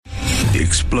The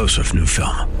explosive new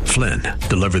film, Flynn,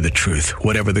 deliver the truth,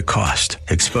 whatever the cost,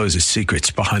 exposes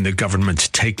secrets behind the government's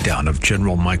takedown of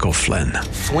General Michael Flynn.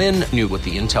 Flynn knew what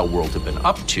the intel world had been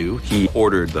up to. He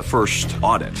ordered the first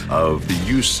audit of the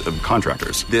use of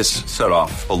contractors. This set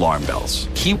off alarm bells.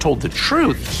 He told the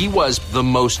truth. He was the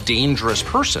most dangerous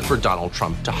person for Donald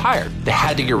Trump to hire. They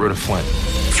had to get rid of Flynn.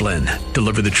 Flynn,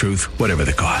 deliver the truth, whatever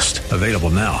the cost. Available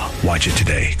now. Watch it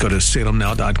today. Go to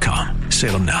salemnow.com.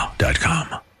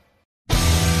 salemnow.com.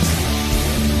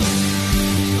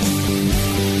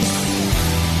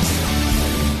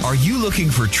 Are you looking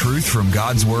for truth from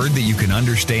God's Word that you can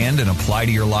understand and apply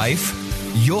to your life?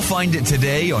 You'll find it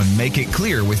today on Make It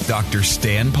Clear with Dr.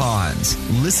 Stan Pons.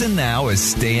 Listen now as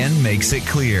Stan makes it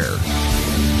clear.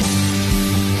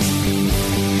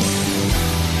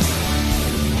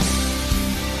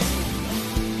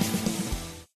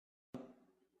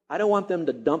 I don't want them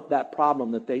to dump that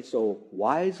problem that they so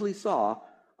wisely saw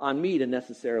on me to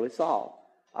necessarily solve.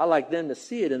 I like them to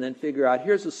see it and then figure out,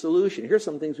 here's a solution. Here's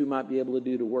some things we might be able to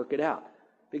do to work it out.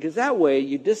 Because that way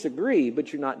you disagree,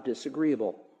 but you're not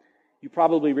disagreeable. You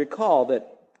probably recall that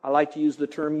I like to use the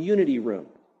term unity room.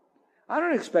 I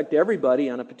don't expect everybody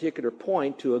on a particular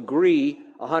point to agree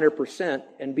 100%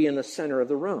 and be in the center of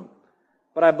the room.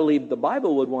 But I believe the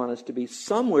Bible would want us to be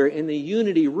somewhere in the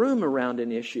unity room around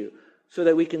an issue so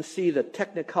that we can see the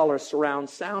technicolor surround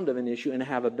sound of an issue and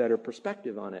have a better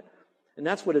perspective on it. And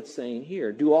that's what it's saying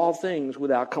here. Do all things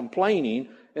without complaining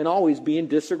and always being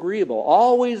disagreeable,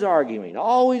 always arguing,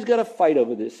 always got to fight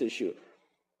over this issue.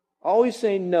 Always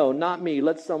saying, no, not me,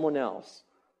 let someone else.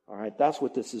 All right, that's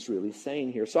what this is really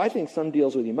saying here. So I think some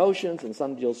deals with emotions and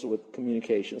some deals with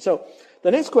communication. So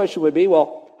the next question would be,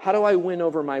 well, how do I win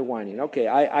over my whining? Okay,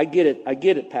 I get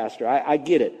it, Pastor. I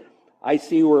get it. I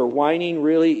see where whining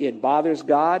really, it bothers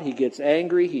God. He gets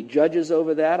angry. He judges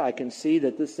over that. I can see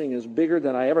that this thing is bigger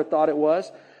than I ever thought it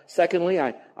was. Secondly,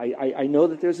 I know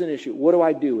that there's an issue. What do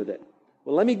I do with it?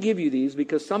 Well, let me give you these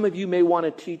because some of you may want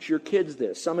to teach your kids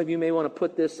this. Some of you may want to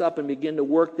put this up and begin to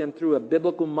work them through a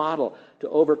biblical model to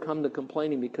overcome the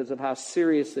complaining because of how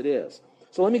serious it is.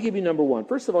 So let me give you number one.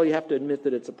 First of all, you have to admit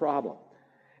that it's a problem.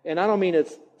 And I don't mean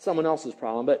it's someone else's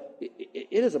problem, but it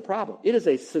is a problem. It is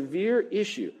a severe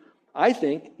issue. I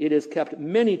think it has kept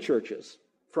many churches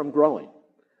from growing.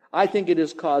 I think it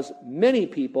has caused many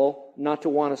people not to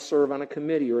want to serve on a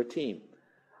committee or a team.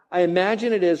 I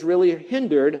imagine it has really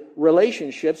hindered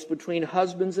relationships between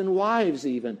husbands and wives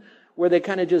even, where they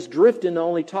kind of just drift into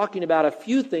only talking about a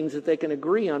few things that they can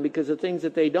agree on because the things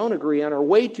that they don't agree on are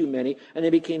way too many, and they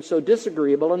became so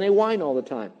disagreeable and they whine all the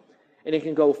time. And it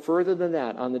can go further than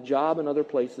that on the job and other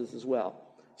places as well.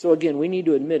 So again, we need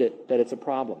to admit it, that it's a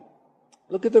problem.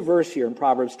 Look at the verse here in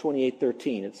Proverbs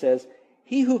 28:13. It says,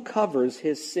 "He who covers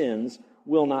his sins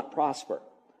will not prosper,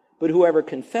 but whoever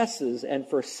confesses and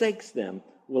forsakes them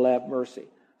will have mercy."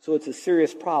 So it's a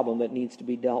serious problem that needs to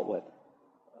be dealt with.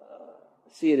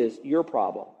 See it as your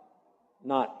problem,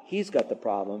 not he's got the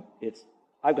problem, it's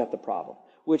I've got the problem,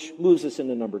 which moves us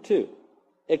into number two.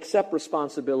 Accept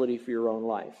responsibility for your own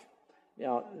life.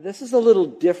 Now, this is a little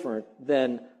different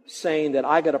than saying that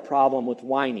I got a problem with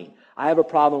whining. I have a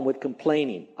problem with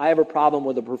complaining. I have a problem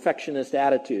with a perfectionist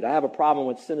attitude. I have a problem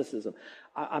with cynicism.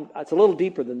 It's a little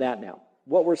deeper than that now.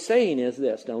 What we're saying is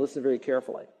this. Now, listen very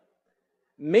carefully.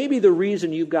 Maybe the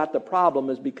reason you've got the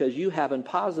problem is because you haven't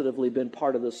positively been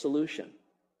part of the solution.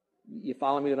 You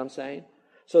follow me what I'm saying?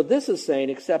 So this is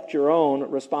saying accept your own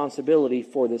responsibility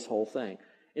for this whole thing.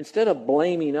 Instead of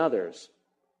blaming others,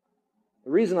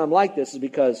 the reason I'm like this is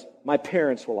because my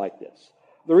parents were like this.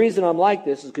 The reason I'm like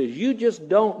this is because you just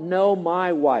don't know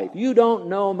my wife. You don't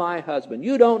know my husband.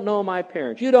 You don't know my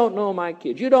parents. You don't know my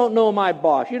kids. You don't know my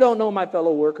boss. You don't know my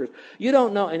fellow workers. You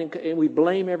don't know, and we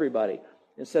blame everybody.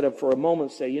 Instead of for a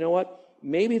moment say, you know what,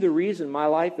 maybe the reason my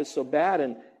life is so bad,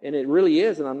 and it really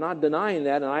is, and I'm not denying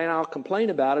that, and I'll complain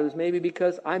about it, is maybe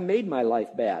because I made my life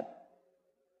bad.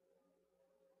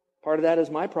 Part of that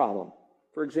is my problem.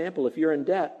 For example, if you're in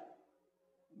debt,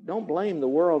 don't blame the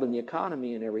world and the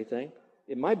economy and everything.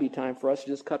 It might be time for us to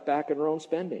just cut back on our own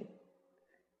spending.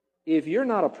 If you're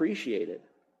not appreciated,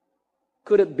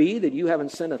 could it be that you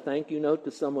haven't sent a thank you note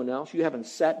to someone else? You haven't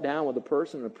sat down with a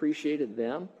person and appreciated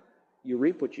them? You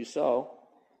reap what you sow.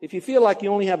 If you feel like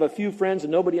you only have a few friends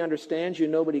and nobody understands you,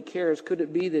 nobody cares, could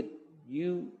it be that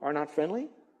you are not friendly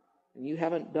and you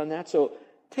haven't done that? So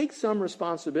take some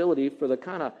responsibility for the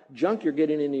kind of junk you're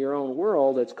getting into your own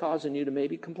world that's causing you to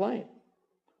maybe complain.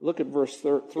 Look at verse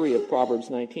 3 of Proverbs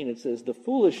 19. It says, "The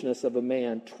foolishness of a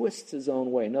man twists his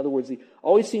own way." In other words, he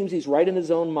always seems he's right in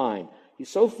his own mind. He's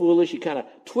so foolish, he kind of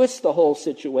twists the whole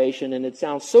situation, and it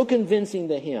sounds so convincing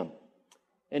to him.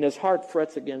 and his heart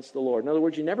frets against the Lord. In other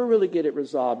words, you never really get it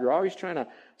resolved. You're always trying to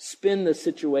spin the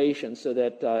situation so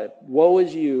that woe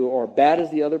is you or bad is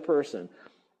the other person.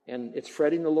 And it's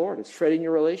fretting the Lord. It's fretting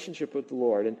your relationship with the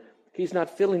Lord. And he's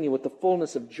not filling you with the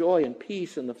fullness of joy and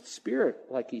peace and the Spirit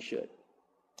like he should.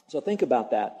 So think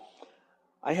about that.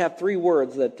 I have 3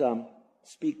 words that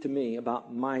speak to me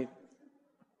about my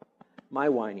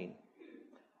whining.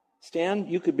 Stan,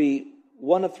 you could be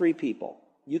one of 3 people.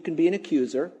 You can be an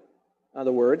accuser. In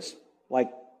other words,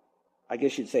 like, I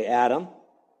guess you'd say Adam.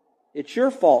 It's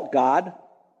your fault, God.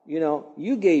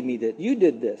 You gave me this. You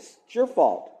did this. It's your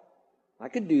fault. I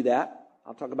could do that.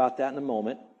 I'll talk about that in a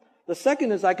moment. The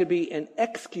second is I could be an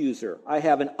excuser. I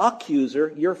have an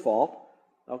accuser, your fault.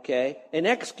 Okay? An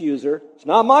excuser, it's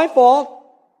not my fault.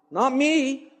 Not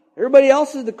me. Everybody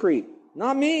else is the creep.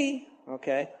 Not me.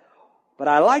 Okay? But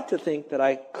I like to think that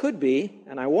I could be,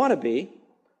 and I want to be,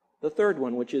 the third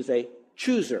one, which is a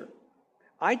chooser.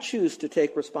 I choose to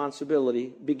take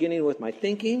responsibility, beginning with my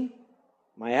thinking,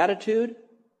 my attitude,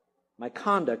 my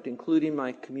conduct, including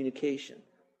my communication.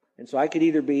 And so I could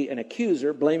either be an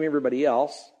accuser, blame everybody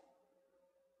else,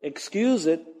 excuse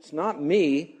it, it's not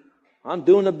me, I'm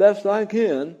doing the best I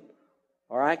can,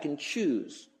 or I can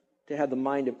choose to have the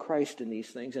mind of Christ in these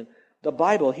things. And the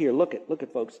Bible here, look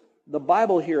at folks, the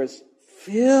Bible here is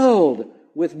filled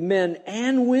with men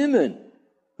and women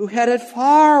who had it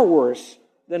far worse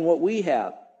than what we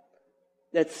have,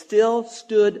 that still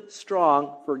stood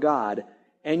strong for God,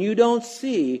 and you don't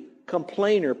see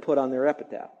complainer put on their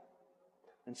epitaph.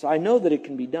 And so I know that it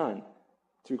can be done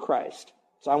through Christ.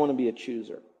 So I want to be a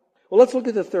chooser. Well, let's look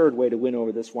at the third way to win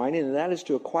over this whining, and that is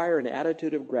to acquire an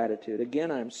attitude of gratitude.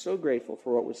 Again, I am so grateful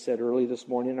for what was said early this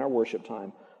morning in our worship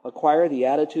time. Acquire the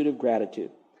attitude of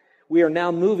gratitude. We are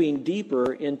now moving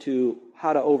deeper into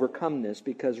how to overcome this,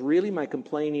 because really my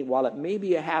complaining, while it may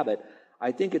be a habit,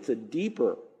 I think it's a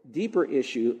deeper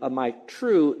issue of my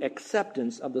true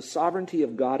acceptance of the sovereignty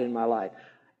of God in my life.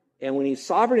 And when he's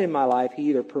sovereign in my life, he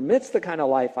either permits the kind of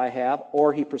life I have,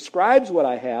 or he prescribes what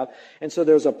I have. And so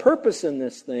there's a purpose in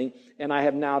this thing, and I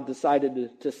have now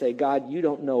decided to say, God, you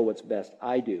don't know what's best.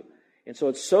 I do. And so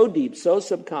it's so deep, so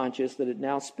subconscious, that it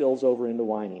now spills over into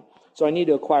whining. So I need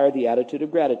to acquire the attitude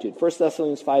of gratitude. 1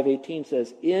 Thessalonians 5:18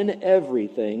 says, in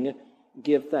everything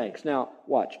give thanks. Now,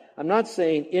 watch. I'm not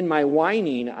saying in my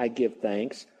whining I give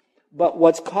thanks, but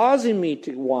what's causing me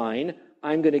to whine,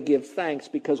 I'm going to give thanks,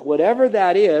 because whatever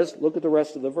that is, look at the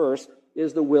rest of the verse,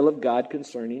 is the will of God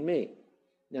concerning me.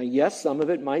 Now, yes, some of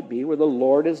it might be where the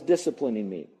Lord is disciplining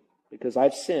me because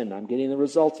I've sinned. I'm getting the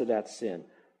results of that sin.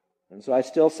 And so I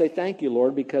still say thank you,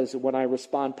 Lord, because when I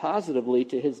respond positively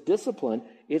to his discipline,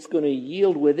 it's going to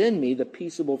yield within me the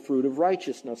peaceable fruit of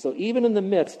righteousness. So even in the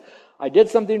midst, I did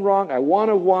something wrong, I want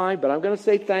to whine, but I'm going to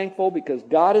say thankful because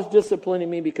God is disciplining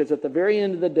me, because at the very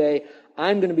end of the day,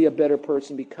 I'm going to be a better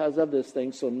person because of this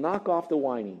thing. So knock off the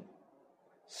whining.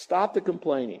 Stop the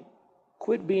complaining.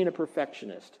 Quit being a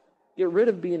perfectionist. Get rid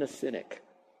of being a cynic.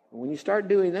 And when you start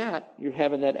doing that, you're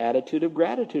having that attitude of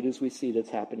gratitude, as we see that's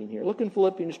happening here. Look in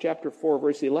Philippians chapter 4,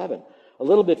 verse 11. A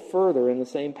little bit further in the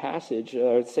same passage,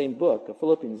 same book of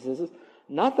Philippians, it says,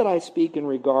 not that I speak in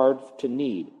regard to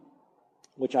need,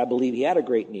 which I believe he had a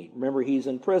great need. Remember, he's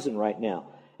in prison right now.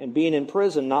 And being in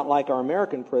prison, not like our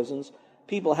American prisons,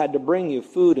 people had to bring you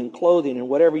food and clothing and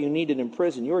whatever you needed in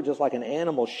prison. You were just like an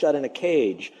animal shut in a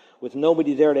cage with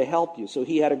nobody there to help you. So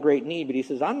he had a great need. But he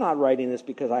says, I'm not writing this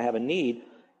because I have a need.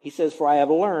 He says, for I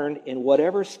have learned in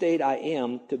whatever state I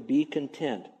am to be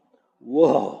content.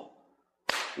 Whoa.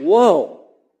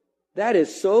 That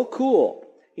is so cool.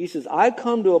 He says, I've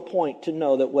come to a point to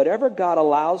know that whatever God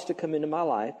allows to come into my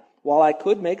life, while I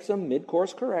could make some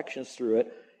mid-course corrections through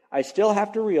it, I still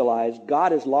have to realize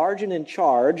God is large and in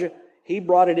charge. He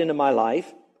brought it into my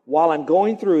life. While I'm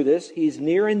going through this, he's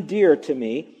near and dear to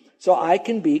me, so I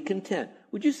can be content.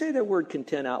 Would you say that word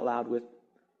content out loud with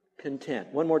content?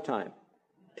 One more time.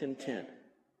 Content.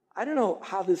 I don't know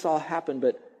how this all happened,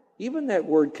 but even that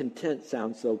word content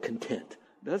sounds so content,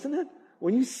 doesn't it?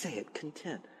 When you say it,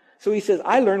 content. So he says,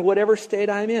 I learned whatever state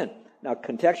I'm in. Now,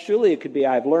 contextually, it could be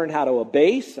I've learned how to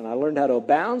abase and I learned how to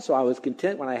abound, so I was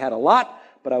content when I had a lot,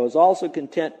 but I was also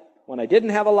content when I didn't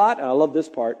have a lot, and I love this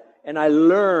part, and I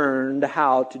learned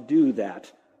how to do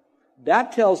that.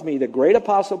 That tells me the great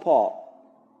Apostle Paul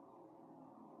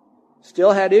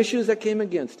still had issues that came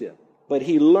against him, but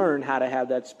he learned how to have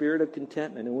that spirit of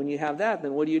contentment. And when you have that,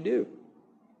 then what do?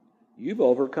 You've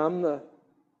overcome the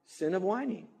sin of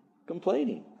whining,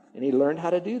 complaining. And he learned how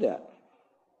to do that.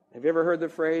 Have you ever heard the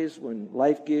phrase, when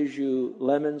life gives you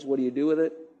lemons, what do you do with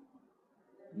it?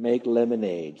 Make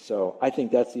lemonade. So I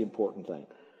think that's the important thing.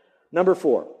 Number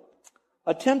 4,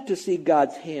 Attempt to see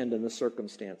God's hand in the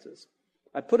circumstances.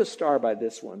 I put a star by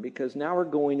this one because now we're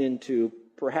going into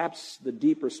perhaps the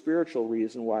deeper spiritual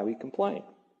reason why we complain.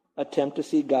 Attempt to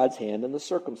see God's hand in the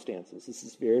circumstances. This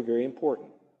is very, very important.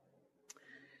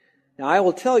 Now, I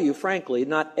will tell you, frankly,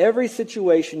 not every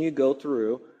situation you go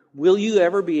through will you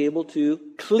ever be able to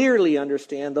clearly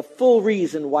understand the full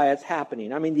reason why it's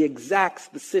happening. I mean, the exact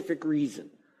specific reason.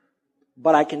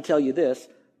 But I can tell you this,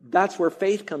 that's where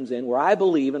faith comes in, where I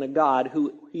believe in a God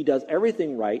who He does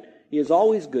everything right. He is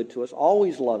always good to us,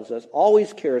 always loves us,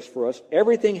 always cares for us.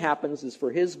 Everything happens is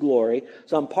for His glory.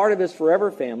 So I'm part of His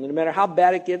forever family. No matter how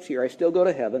bad it gets here, I still go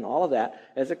to heaven, all of that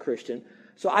as a Christian.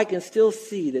 So I can still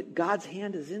see that God's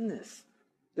hand is in this.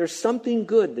 There's something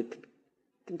good that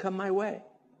can come my way.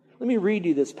 Let me read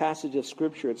you this passage of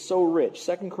Scripture. It's so rich.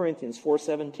 2 Corinthians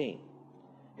 4:17.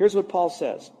 Here's what Paul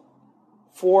says.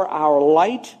 For our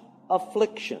light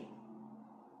affliction,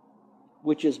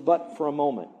 which is but for a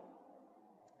moment.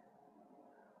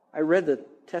 I read the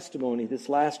testimony this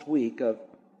last week of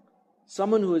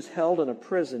someone who was held in a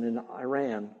prison in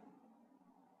Iran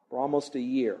for almost a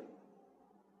year.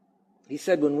 He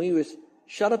said when we was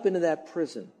shut up into that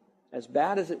prison, as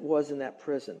bad as it was in that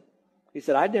prison, he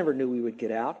said, I never knew we would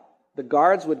get out. The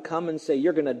guards would come and say,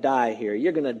 you're going to die here,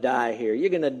 you're going to die here, you're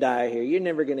going to die here, you're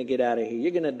never going to get out of here,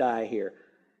 you're going to die here.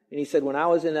 And he said, when I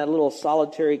was in that little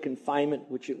solitary confinement,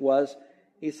 which it was,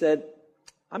 he said,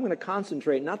 I'm going to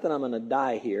concentrate, not that I'm going to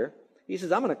die here. He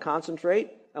says, I'm going to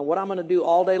concentrate on what I'm going to do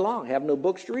all day long. Have no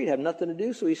books to read, have nothing to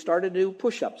do. So he started to do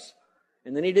push-ups.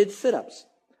 And then he did sit-ups.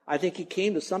 I think he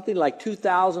came to something like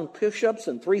 2,000 push-ups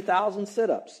and 3,000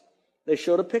 sit-ups. They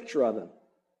showed a picture of him.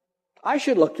 I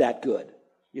should look that good.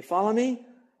 You follow me?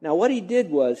 Now what he did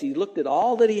was he looked at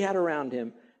all that he had around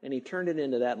him and he turned it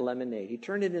into that lemonade. He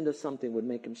turned it into something that would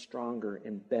make him stronger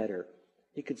and better.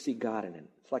 He could see God in it.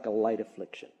 It's like a light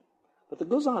affliction. But it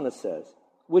goes on, it says,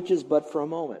 which is but for a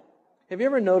moment. Have you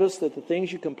ever noticed that the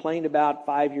things you complained about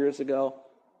 5 years ago,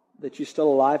 that you're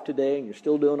still alive today and you're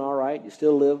still doing all right? You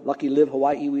still live, lucky live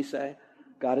Hawaii, we say.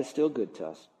 God is still good to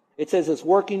us. It says it's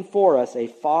working for us a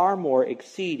far more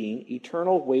exceeding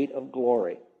eternal weight of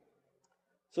glory.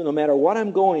 So no matter what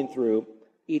I'm going through,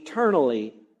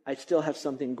 eternally, I still have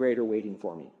something greater waiting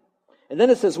for me. And then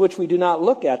it says, which we do not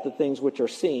look at the things which are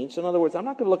seen. So in other words, I'm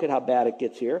not going to look at how bad it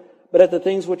gets here, but at the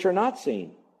things which are not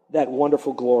seen, that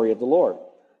wonderful glory of the Lord.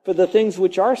 For the things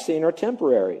which are seen are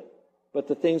temporary, but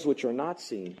the things which are not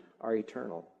seen are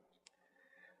eternal.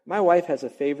 My wife has a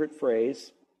favorite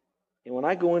phrase, and when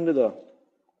I go into the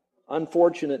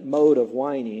unfortunate mode of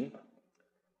whining,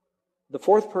 the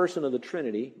fourth person of the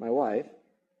Trinity, my wife,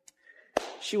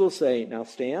 she will say, now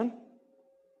Stan,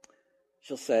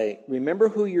 she'll say, remember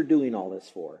who you're doing all this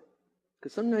for.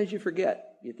 Because sometimes you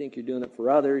forget. You think you're doing it for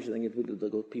others. You think you're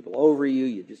doing people over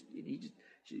you.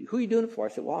 Who are you doing it for? I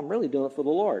said, well, I'm really doing it for the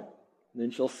Lord. And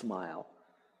then she'll smile.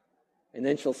 And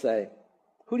then she'll say,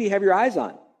 who do you have your eyes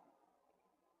on?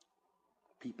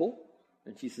 People.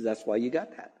 And she says, that's why you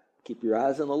got that. Keep your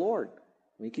eyes on the Lord.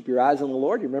 When you keep your eyes on the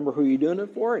Lord, you remember who you're doing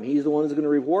it for, and He's the one who's going to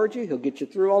reward you. He'll get you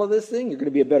through all of this thing. You're going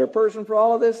to be a better person for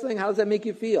all of this thing. How does that make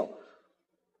you feel?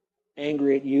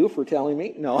 Angry at you for telling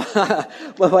me? No.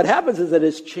 But what happens is that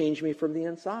it's changed me from the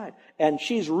inside. And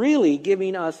she's really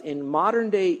giving us, in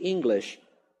modern day English,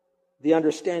 the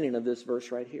understanding of this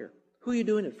verse right here. Who are you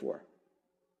doing it for?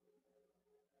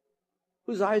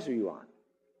 Whose eyes are you on?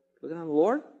 Looking on the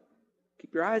Lord?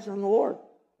 Keep your eyes on the Lord.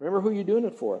 Remember who you're doing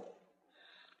it for.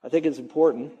 I think it's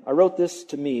important. I wrote this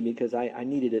to me because I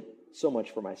needed it so much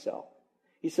for myself.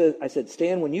 I said,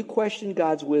 Stan, when you question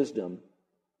God's wisdom,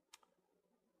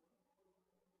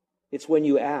 it's when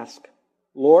you ask,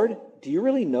 Lord, do you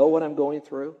really know what I'm going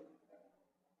through?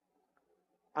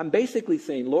 I'm basically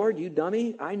saying, Lord, you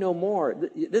dummy, I know more.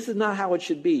 This is not how it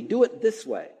should be. Do it this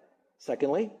way.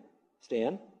 Secondly,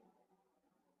 Stan,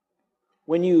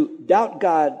 when you doubt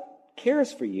God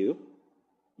cares for you,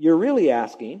 you're really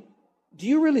asking, do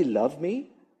you really love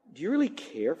me? Do you really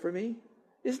care for me?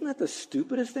 Isn't that the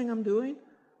stupidest thing I'm doing?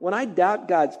 When I doubt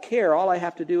God's care, all I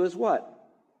have to do is what?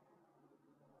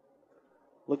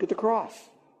 Look at the cross.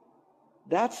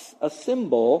 That's a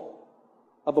symbol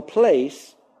of a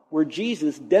place where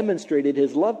Jesus demonstrated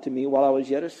His love to me while I was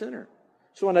yet a sinner.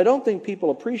 So when I don't think people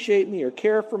appreciate me or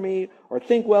care for me or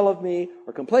think well of me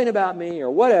or complain about me or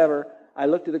whatever, I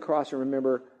look to the cross and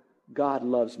remember God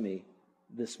loves me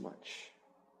this much.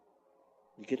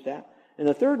 You get that? And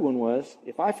the third one was,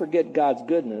 if I forget God's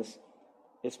goodness,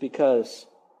 it's because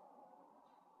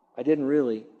I didn't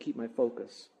really keep my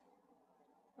focus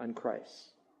on Christ.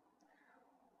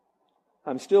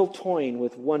 I'm still toying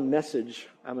with one message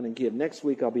I'm going to give. Next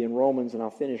week I'll be in Romans, and I'll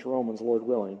finish Romans, Lord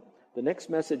willing. The next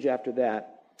message after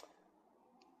that,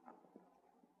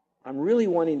 I'm really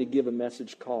wanting to give a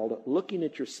message called Looking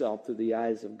at Yourself Through the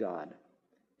Eyes of God.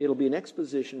 It'll be an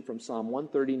exposition from Psalm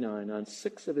 139 on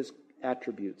 6 of his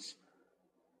attributes.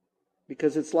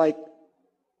 Because it's like,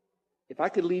 if I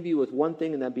could leave you with one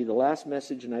thing and that'd be the last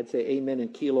message, and I'd say amen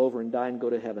and keel over and die and go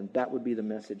to heaven, that would be the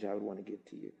message I would want to give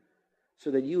to you.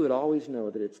 So that you would always know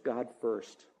that it's God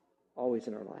first, always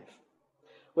in our life.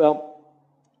 Well,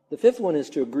 the fifth one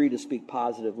is to agree to speak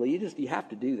positively. You have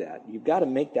to do that. You've got to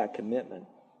make that commitment.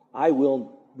 I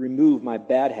will remove my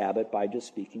bad habit by just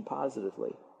speaking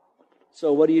positively.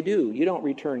 So what do? You don't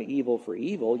return evil for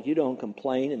evil. You don't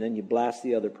complain and then you blast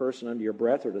the other person under your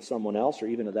breath or to someone else or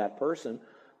even to that person.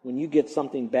 When you get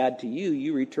something bad to you,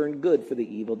 you return good for the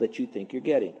evil that you think you're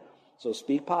getting. So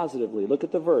speak positively. Look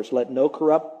at the verse. Let no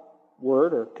corrupt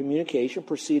word or communication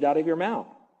proceed out of your mouth.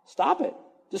 Stop it.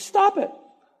 Just stop it.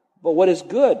 But what is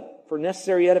good for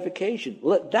necessary edification,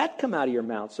 let that come out of your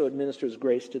mouth so it ministers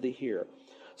grace to the hearer.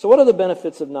 So what are the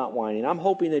benefits of not whining? I'm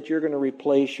hoping that you're going to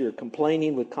replace your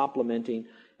complaining with complimenting.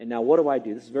 And now what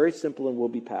do? This is very simple and we'll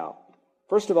be pal.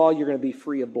 First of all, you're going to be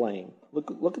free of blame.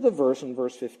 Look at the verse in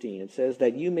verse 15. It says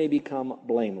that you may become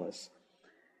blameless.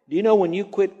 Do you know when you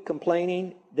quit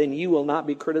complaining, then you will not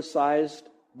be criticized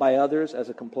by others as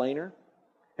a complainer?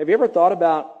 Have you ever thought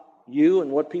about you and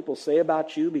what people say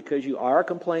about you because you are a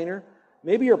complainer?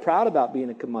 Maybe you're proud about being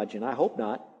a curmudgeon. I hope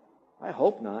not. I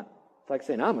hope not. It's like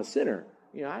saying, I'm a sinner.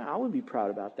 I would be proud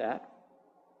about that.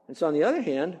 And so on the other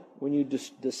hand, when you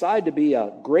decide to be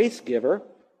a grace giver,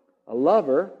 a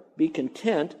lover, be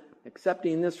content,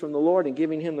 accepting this from the Lord and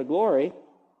giving Him the glory,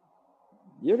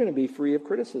 you're going to be free of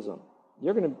criticism.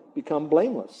 You're going to become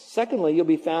blameless. Secondly, you'll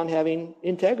be found having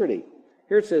integrity.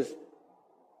 Here it says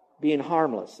being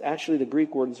harmless. Actually, the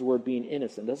Greek word is the word being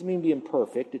innocent. It doesn't mean being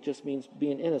perfect. It just means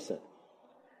being innocent.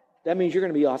 That means you're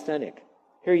going to be authentic.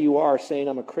 Here you are saying,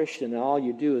 I'm a Christian, and all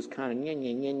you do is kind of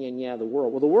the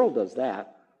world. Well, the world does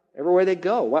that everywhere they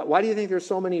go. Why do you think there's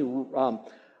so many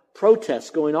protests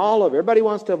going all over? Everybody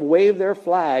wants to wave their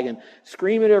flag and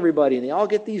scream at everybody, and they all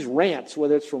get these rants,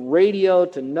 whether it's from radio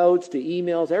to notes to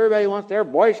emails. Everybody wants their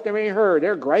voice to be heard.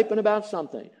 They're griping about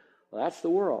something. Well, that's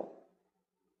the world.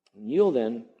 And you'll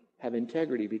then have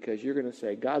integrity because you're going to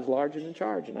say, God's large and in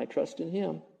charge, and I trust in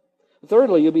Him.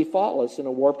 Thirdly, you'll be faultless in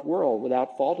a warped world,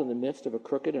 without fault in the midst of a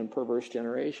crooked and perverse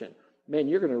generation. Man,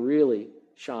 you're going to really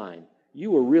shine. You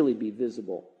will really be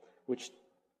visible, which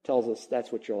tells us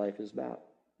that's what your life is about,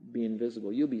 being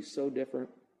visible. You'll be so different.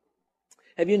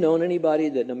 Have you known anybody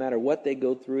that no matter what they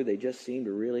go through, they just seem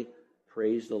to really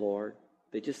praise the Lord?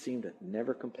 They just seem to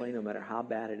never complain no matter how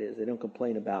bad it is. They don't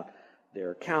complain about their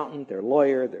accountant, their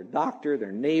lawyer, their doctor,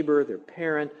 their neighbor, their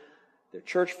parent, their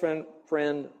church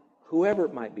friend, whoever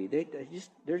it might be.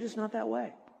 They're just not that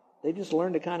way. They just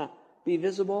learn to kind of be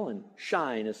visible and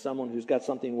shine as someone who's got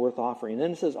something worth offering. And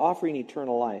then it says offering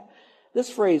eternal life. This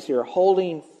phrase here,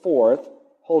 holding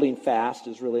fast,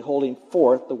 is really holding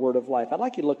forth the word of life. I'd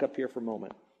like you to look up here for a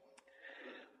moment.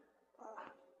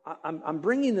 I'm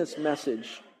bringing this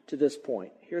message to this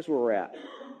point. Here's where we're at.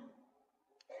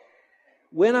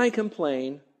 When I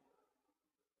complain,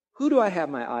 who do I have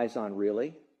my eyes on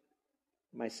really?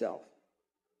 Myself.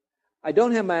 I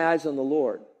don't have my eyes on the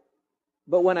Lord.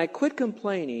 But when I quit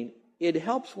complaining, it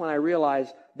helps when I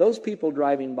realize those people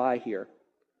driving by here,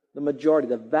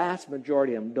 the vast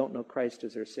majority of them don't know Christ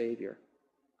as their Savior.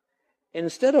 And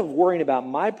instead of worrying about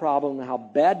my problem and how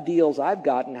bad deals I've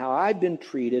gotten, how I've been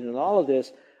treated and all of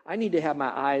this, I need to have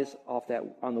my eyes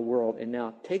on the world and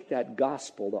now take that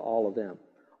gospel to all of them.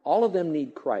 All of them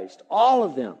need Christ. All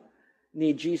of them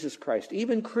need Jesus Christ.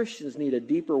 Even Christians need a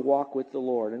deeper walk with the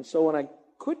Lord. And so when I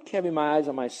quit having my eyes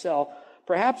on myself,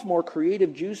 perhaps more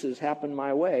creative juices happen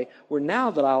my way, where now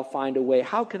that I'll find a way,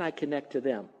 how can I connect to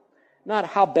them? Not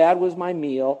how bad was my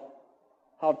meal,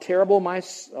 how terrible my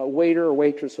waiter or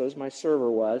waitress was, my server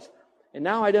was, and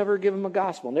now I never give them a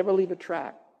gospel, never leave a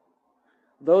track.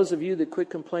 Those of you that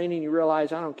quit complaining, you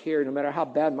realize I don't care, no matter how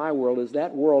bad my world is,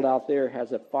 that world out there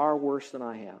has it far worse than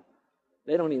I have.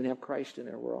 They don't even have Christ in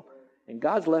their world. And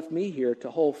God's left me here to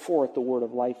hold forth the word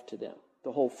of life to them.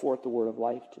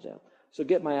 So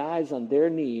get my eyes on their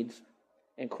needs,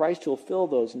 and Christ will fill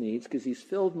those needs because He's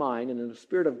filled mine, and in a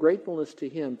spirit of gratefulness to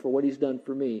Him for what He's done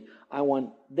for me, I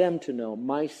want them to know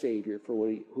my Savior for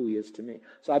who He is to me.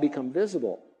 So I become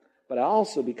visible, but I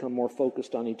also become more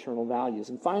focused on eternal values.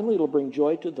 And finally, it'll bring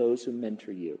joy to those who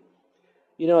mentor you.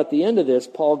 You know, at the end of this,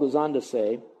 Paul goes on to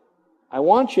say, I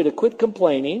want you to quit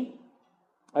complaining.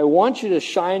 I want you to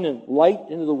shine a light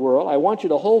into the world. I want you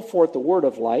to hold forth the word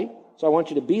of light. So I want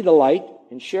you to be the light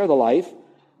and share the life.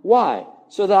 Why?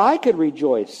 So that I could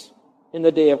rejoice in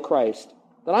the day of Christ,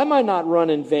 that I might not run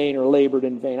in vain or labored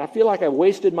in vain. I feel like I've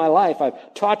wasted my life.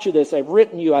 I've taught you this. I've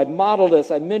written you. I've modeled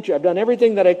this. I've mentored you. I've done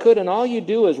everything that I could, and all you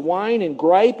do is whine and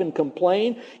gripe and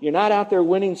complain. You're not out there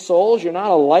winning souls. You're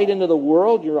not a light into the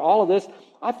world. You're all of this.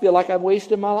 I feel like I've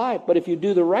wasted my life. But if you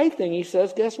do the right thing, he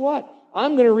says, guess what?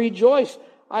 I'm going to rejoice.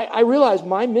 I realize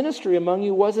my ministry among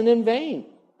you wasn't in vain.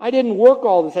 I didn't work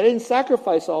all this. I didn't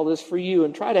sacrifice all this for you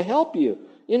and try to help you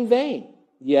in vain.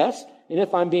 Yes, and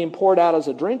if I'm being poured out as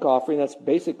a drink offering, that's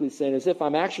basically saying as if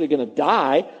I'm actually going to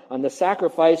die on the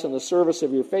sacrifice and the service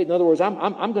of your faith. In other words,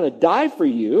 I'm going to die for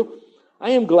you.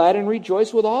 I am glad and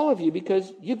rejoice with all of you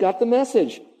because you got the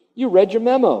message. You read your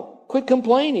memo. Quit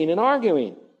complaining and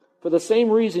arguing. For the same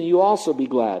reason, you also be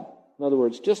glad. In other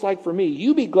words, just like for me,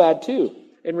 you be glad too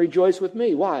and rejoice with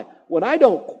me. Why? When I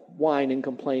don't whine and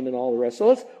complain and all the rest. So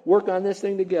let's work on this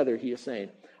thing together, he is saying.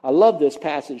 I love this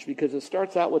passage because it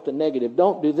starts out with the negative.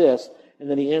 Don't do this. And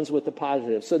then he ends with the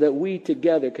positive so that we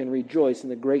together can rejoice in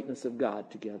the greatness of God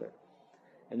together.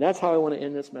 And that's how I want to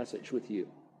end this message with you.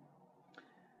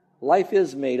 Life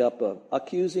is made up of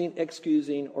accusing,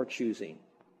 excusing, or choosing.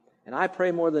 And I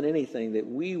pray more than anything that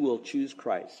we will choose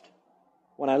Christ.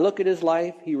 When I look at his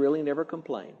life, he really never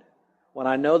complained. When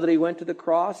I know that he went to the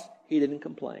cross, he didn't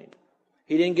complain.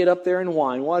 He didn't get up there and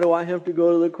whine. Why do I have to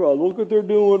go to the cross? Look what they're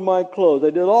doing with my clothes. I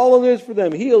did all of this for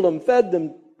them, healed them, fed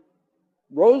them,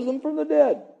 rose them from the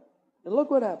dead. And look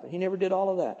what happened. He never did all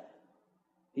of that.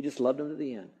 He just loved them to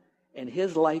the end. And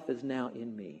his life is now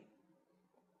in me.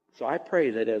 So I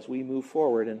pray that as we move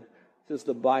forward, and since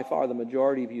by far the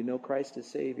majority of you know Christ as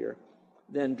Savior,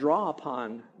 then draw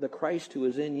upon the Christ who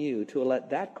is in you to let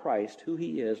that Christ, who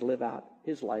he is, live out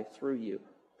his life through you.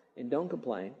 And don't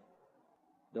complain.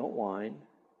 Don't whine.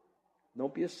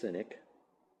 Don't be a cynic.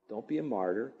 Don't be a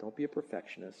martyr. Don't be a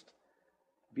perfectionist.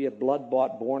 Be a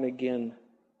blood-bought, born-again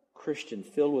Christian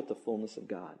filled with the fullness of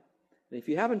God. And if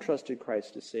you haven't trusted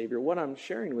Christ as Savior, what I'm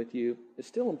sharing with you is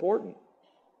still important.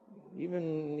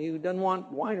 Even you doesn't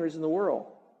want whiners in the world.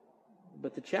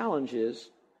 But the challenge is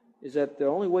that the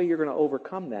only way you're going to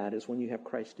overcome that is when you have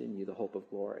Christ in you, the hope of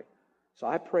glory. So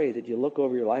I pray that you look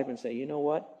over your life and say, you know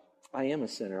what? I am a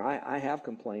sinner. I have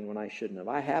complained when I shouldn't have.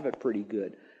 I have it pretty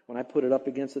good when I put it up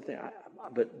against the thing.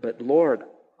 But Lord,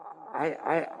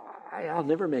 I'll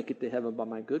never make it to heaven by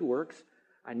my good works.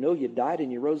 I know you died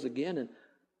and you rose again, and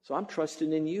so I'm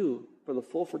trusting in you for the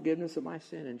full forgiveness of my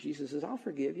sin. And Jesus says, I'll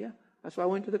forgive you. That's why I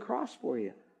went to the cross for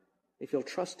you. If you'll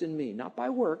trust in me, not by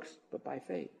works, but by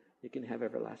faith, you can have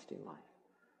everlasting life.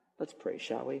 Let's pray,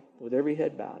 shall we? With every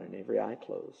head bowed and every eye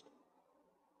closed.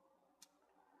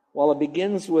 While it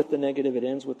begins with the negative, it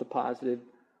ends with the positive.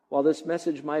 While this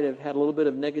message might have had a little bit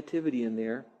of negativity in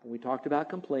there, we talked about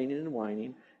complaining and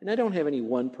whining, and I don't have any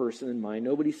one person in mind.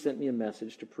 Nobody sent me a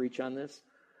message to preach on this.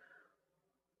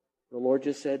 The Lord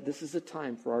just said, this is the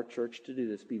time for our church to do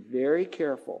this. Be very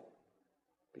careful,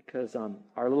 because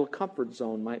our little comfort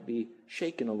zone might be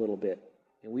shaken a little bit,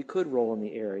 and we could roll in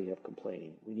the area of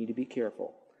complaining. We need to be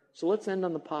careful. So let's end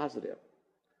on the positive.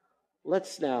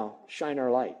 Let's now shine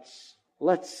our lights.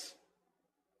 Let's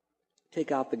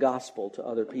take out the gospel to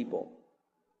other people.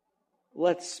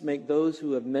 Let's make those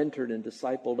who have mentored and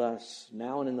discipled us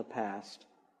now and in the past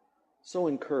so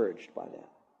encouraged by that.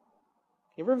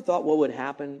 You ever thought what would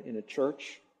happen in a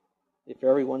church if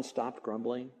everyone stopped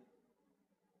grumbling?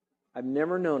 I've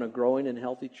never known a growing and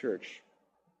healthy church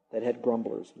that had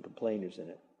grumblers and complainers in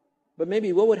it. But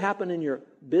maybe what would happen in your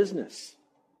business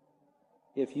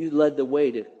if you led the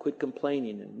way to quit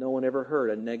complaining and no one ever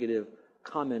heard a negative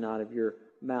comment out of your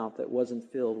mouth that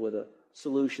wasn't filled with a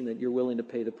solution that you're willing to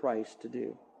pay the price to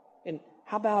do? And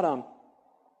how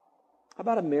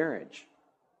about a marriage?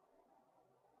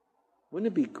 Wouldn't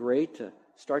it be great to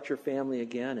start your family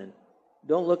again and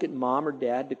don't look at mom or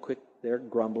dad to quit their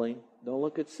grumbling. Don't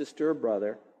look at sister or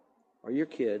brother or your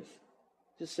kids.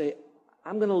 Just say,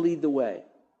 I'm going to lead the way.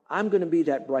 I'm going to be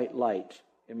that bright light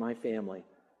in my family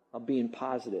of being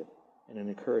positive and an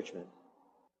encouragement.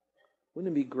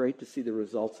 Wouldn't it be great to see the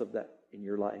results of that in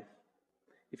your life?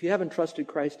 If you haven't trusted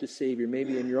Christ as Savior,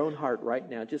 maybe in your own heart right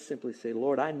now, just simply say,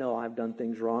 Lord, I know I've done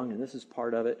things wrong, and this is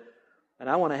part of it. And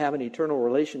I want to have an eternal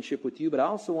relationship with you, but I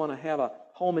also want to have a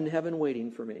home in heaven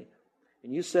waiting for me.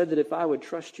 And you said that if I would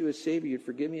trust you as Savior, you'd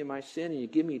forgive me of my sin and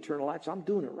you'd give me eternal life. So I'm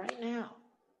doing it right now.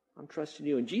 I'm trusting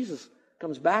you. And Jesus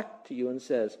comes back to you and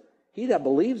says, he that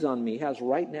believes on me has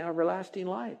right now everlasting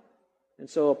life. And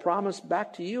so a promise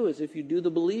back to you is if you do the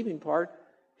believing part,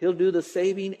 he'll do the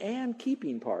saving and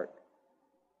keeping part.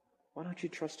 Why don't you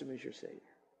trust him as your Savior?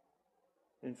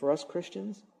 And for us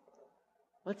Christians,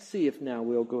 let's see if now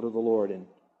we'll go to the Lord and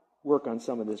work on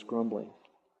some of this grumbling.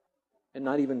 And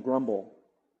not even grumble.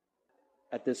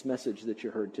 at this message that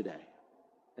you heard today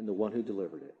and the one who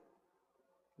delivered it.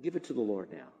 Give it to the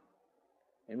Lord now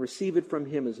and receive it from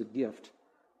him as a gift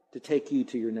to take you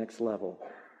to your next level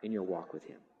in your walk with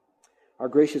him. Our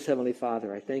gracious Heavenly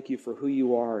Father, I thank you for who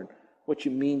you are and what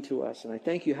you mean to us. And I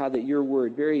thank you how that your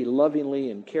word very lovingly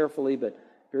and carefully but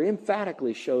very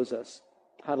emphatically shows us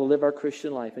how to live our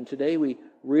Christian life. And today we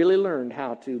really learned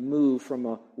how to move from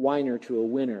a whiner to a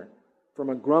winner,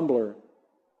 from a grumbler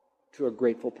to a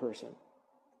grateful person.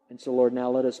 And so, Lord,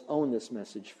 now let us own this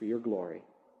message for your glory.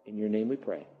 In your name we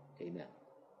pray. Amen.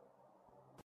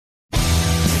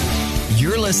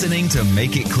 You're listening to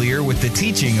Make It Clear with the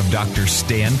teaching of Dr.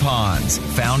 Stan Ponz,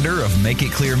 founder of Make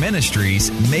It Clear Ministries.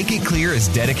 Make It Clear is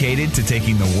dedicated to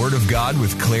taking the Word of God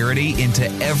with clarity into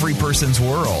every person's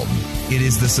world. It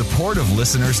is the support of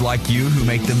listeners like you who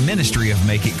make the ministry of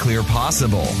Make It Clear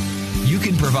possible. You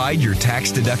can provide your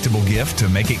tax-deductible gift to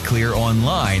Make It Clear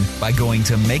online by going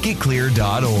to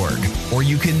makeitclear.org. Or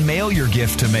you can mail your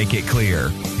gift to Make It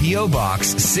Clear, P.O. Box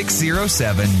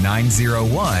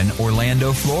 607901,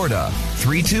 Orlando, Florida,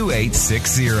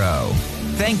 32860.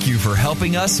 Thank you for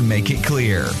helping us make it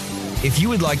clear. If you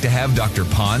would like to have Dr.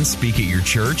 Ponz speak at your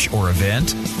church or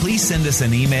event, please send us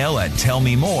an email at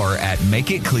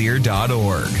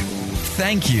tellmemore@makeitclear.org.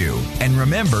 Thank you, and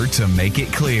remember to make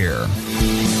it clear.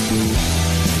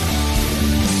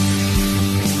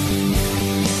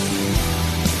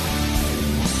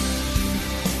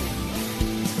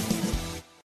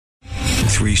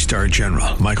 Three-star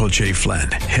General Michael J.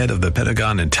 Flynn, head of the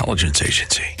Pentagon Intelligence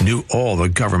Agency, knew all the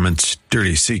government's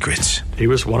dirty secrets. He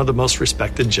was one of the most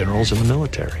respected generals in the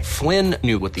military. Flynn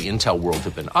knew what the intel world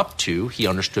had been up to. He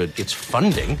understood its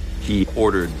funding. He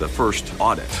ordered the first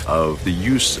audit of the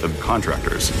use of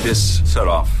contractors. This set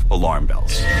off alarm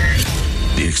bells.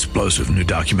 The explosive new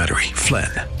documentary,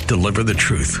 Flynn, Deliver the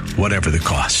Truth, Whatever the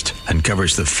Cost,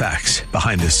 uncovers the facts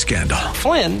behind this scandal.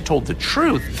 Flynn told the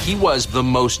truth. He was the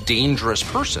most dangerous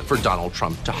person for Donald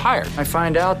Trump to hire. I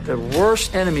find out the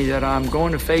worst enemy that I'm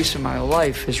going to face in my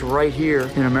life is right here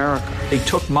in America. They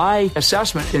took my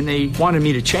assessment and they wanted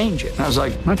me to change it. And I was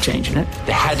like, I'm not changing it.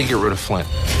 They had to get rid of Flynn.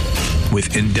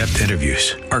 With in-depth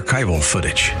interviews, archival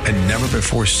footage, and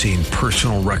never-before-seen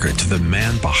personal records of the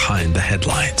man behind the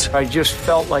headlines. I just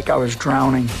felt like I was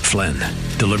drowning. Flynn,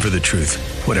 Deliver the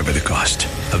Truth, Whatever the Cost.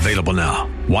 Available now.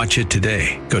 Watch it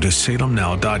today. Go to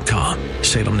salemnow.com.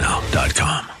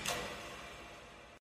 salemnow.com.